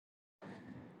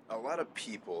A lot of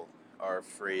people are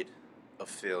afraid of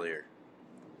failure.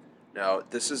 Now,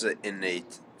 this is an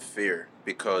innate fear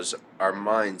because our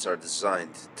minds are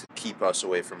designed to keep us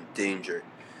away from danger.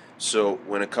 So,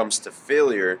 when it comes to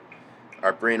failure,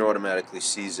 our brain automatically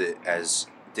sees it as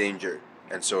danger,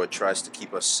 and so it tries to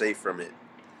keep us safe from it.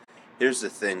 Here's the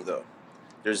thing though,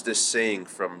 there's this saying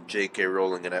from JK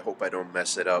Rowling, and I hope I don't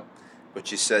mess it up, but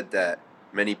she said that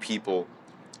many people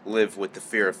live with the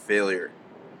fear of failure,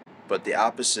 but the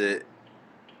opposite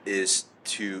is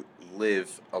to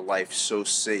live a life so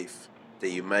safe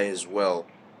that you may as well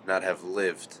not have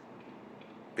lived,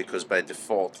 because by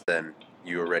default, then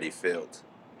you already failed.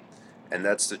 And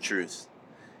that's the truth.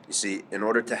 You see, in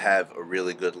order to have a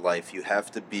really good life, you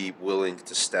have to be willing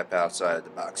to step outside of the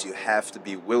box. You have to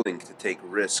be willing to take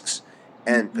risks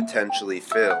and potentially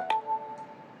fail.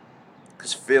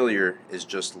 Because failure is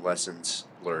just lessons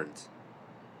learned.